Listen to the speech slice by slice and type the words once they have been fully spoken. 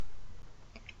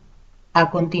A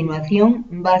continuación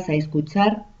vas a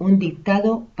escuchar un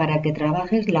dictado para que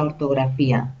trabajes la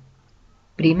ortografía.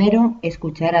 Primero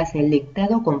escucharás el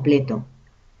dictado completo.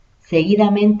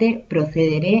 Seguidamente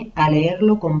procederé a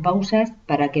leerlo con pausas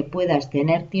para que puedas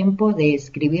tener tiempo de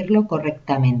escribirlo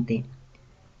correctamente.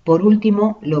 Por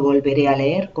último, lo volveré a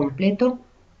leer completo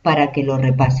para que lo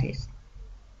repases.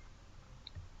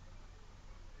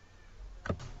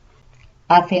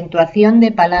 Acentuación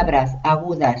de palabras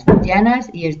agudas, llanas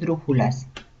y esdrújulas.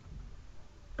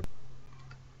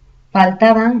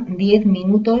 Faltaban 10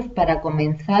 minutos para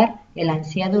comenzar el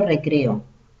ansiado recreo.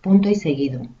 Punto y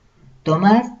seguido.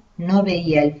 Tomás no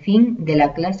veía el fin de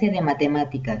la clase de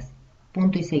matemáticas.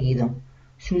 Punto y seguido.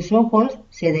 Sus ojos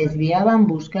se desviaban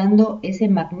buscando ese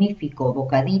magnífico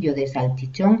bocadillo de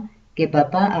salchichón que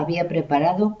papá había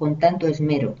preparado con tanto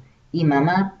esmero y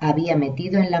mamá había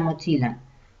metido en la mochila.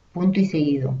 Punto y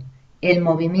seguido. El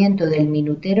movimiento del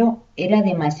minutero era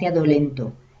demasiado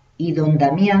lento y don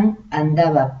Damián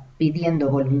andaba pidiendo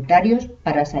voluntarios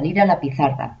para salir a la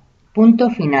pizarra. Punto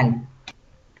final.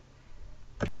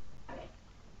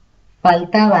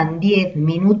 Faltaban 10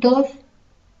 minutos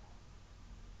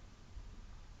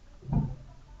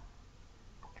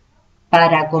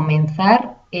para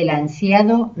comenzar el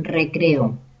ansiado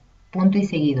recreo. Punto y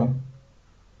seguido.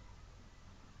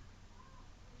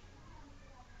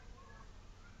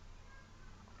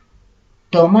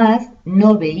 Tomás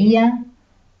no veía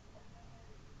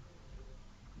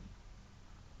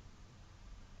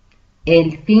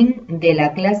el fin de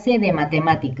la clase de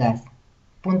matemáticas.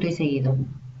 Punto y seguido.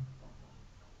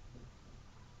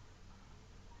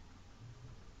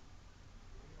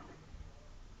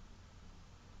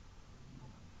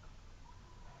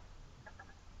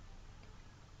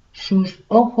 Sus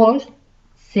ojos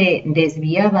se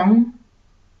desviaban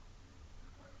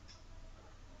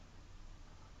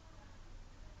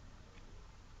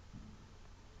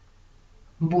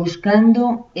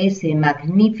buscando ese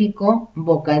magnífico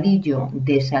bocadillo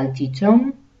de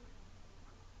salchichón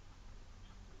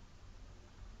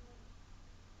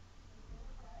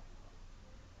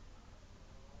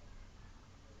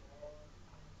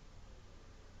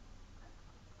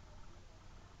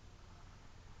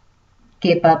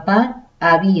que papá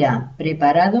había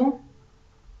preparado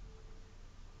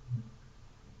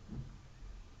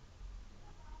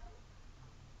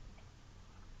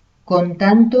con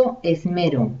tanto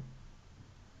esmero.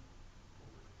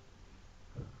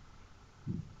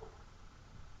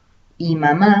 Y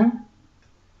mamá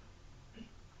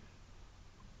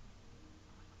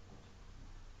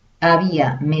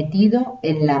había metido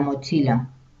en la mochila.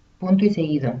 Punto y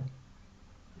seguido.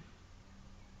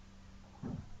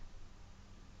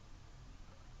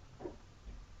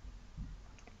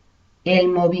 El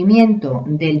movimiento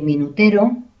del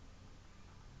minutero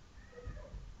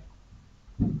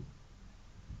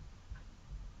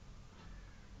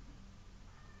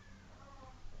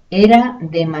era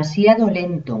demasiado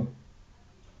lento.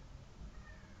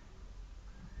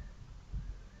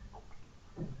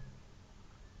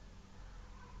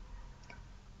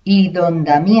 Y don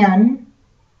Damián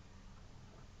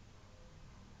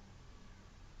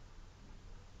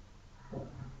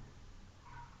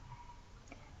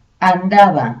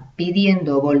andaba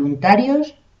pidiendo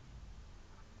voluntarios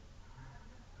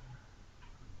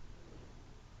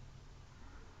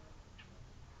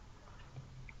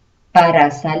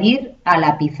para salir a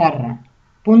la pizarra.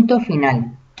 Punto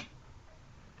final.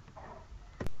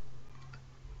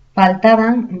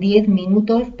 Faltaban 10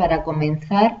 minutos para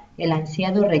comenzar el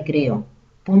ansiado recreo.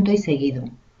 Punto y seguido.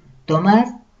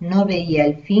 Tomás no veía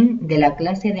el fin de la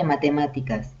clase de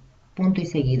matemáticas. Punto y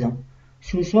seguido.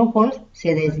 Sus ojos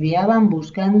se desviaban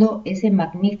buscando ese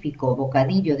magnífico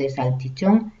bocadillo de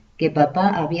salchichón que papá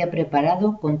había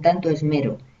preparado con tanto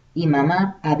esmero y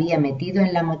mamá había metido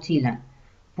en la mochila.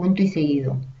 Punto y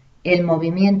seguido. El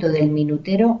movimiento del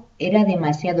minutero era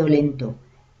demasiado lento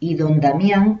y don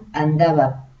Damián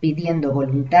andaba pidiendo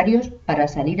voluntarios para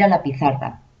salir a la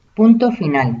pizarra. Punto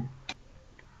final.